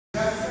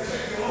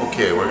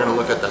Okay, we're going to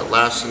look at that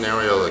last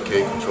scenario, the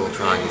K-control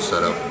triangle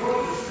setup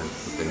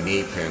with the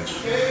knee pinch.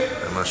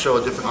 I'm going to show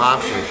a different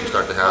option if you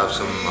start to have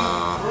some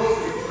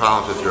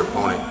problems with your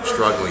opponent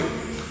struggling,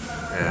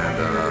 and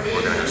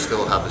we're going to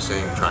still have the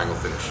same triangle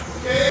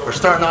finish. We're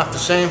starting off the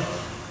same.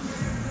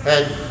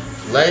 Head,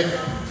 leg,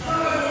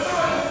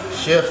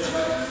 shift,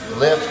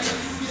 lift,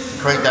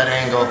 create that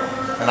angle,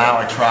 and now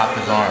I trap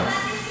his arm.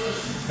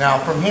 Now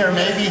from here,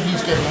 maybe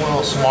he's getting a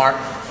little smart,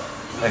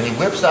 and he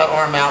whips that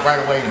arm out right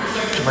away and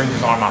brings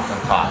his arm up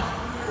on top.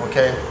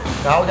 Okay?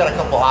 Now we got a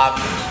couple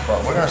options,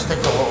 but we're gonna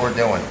stick to what we're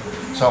doing.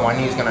 So my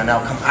knee's gonna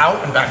now come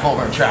out and back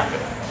over and trap it.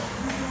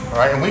 All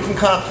right, and we can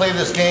kind of play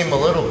this game a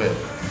little bit.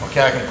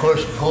 Okay, I can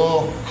push,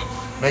 pull,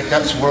 make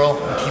that swirl,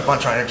 and keep on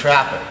trying to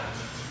trap it.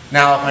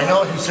 Now, if I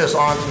know he's just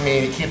on to me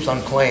and he keeps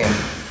on playing,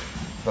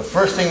 the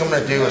first thing I'm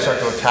going to do is start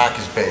to attack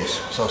his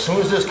base. So as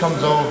soon as this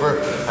comes over,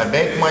 I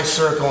make my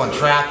circle and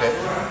trap it.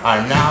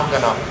 I'm now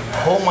going to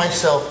pull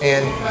myself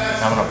in,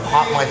 and I'm going to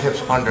pop my hips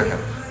under him.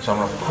 So I'm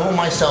going to pull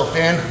myself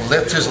in,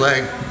 lift his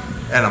leg,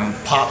 and I'm going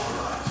to pop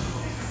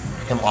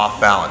him off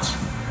balance.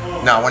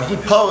 Now, when he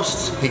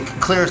posts, he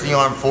clears the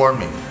arm for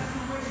me.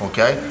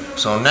 Okay?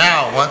 So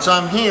now, once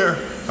I'm here,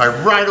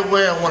 right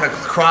away I want to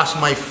cross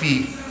my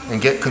feet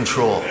and get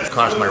control.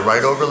 Cross my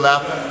right over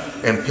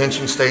left and pinch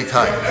and stay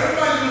tight.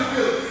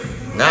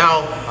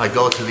 Now I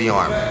go to the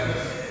arm.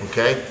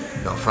 Okay?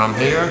 Now from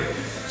here,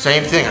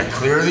 same thing. I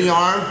clear the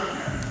arm,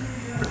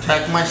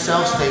 protect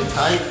myself, stay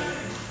tight,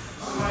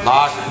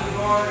 lock,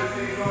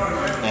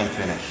 and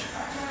finish.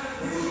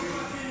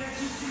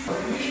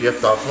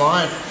 Shift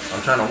offline.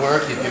 I'm trying to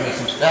work. You give me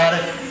some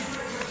static.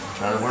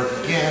 Try to work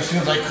again. As soon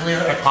as I clear,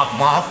 I pop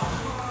them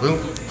off. Boom,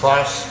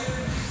 cross.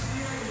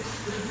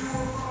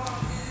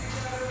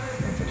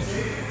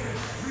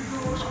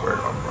 Square it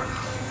up right.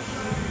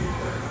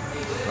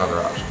 Another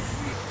option.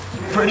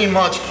 You pretty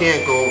much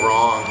can't go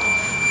wrong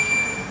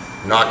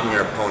knocking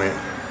your opponent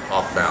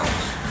off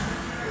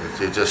balance.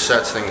 It just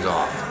sets things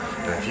off.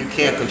 And if you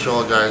can't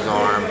control a guy's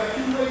arm,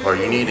 or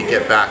you need to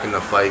get back in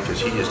the fight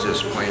because he is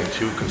just playing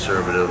too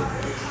conservative,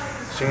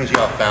 as soon as you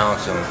off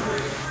balance him,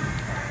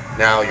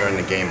 now you're in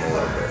the game a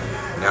little bit.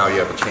 Now you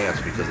have a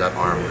chance because that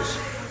arm was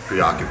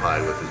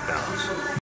preoccupied with his balance.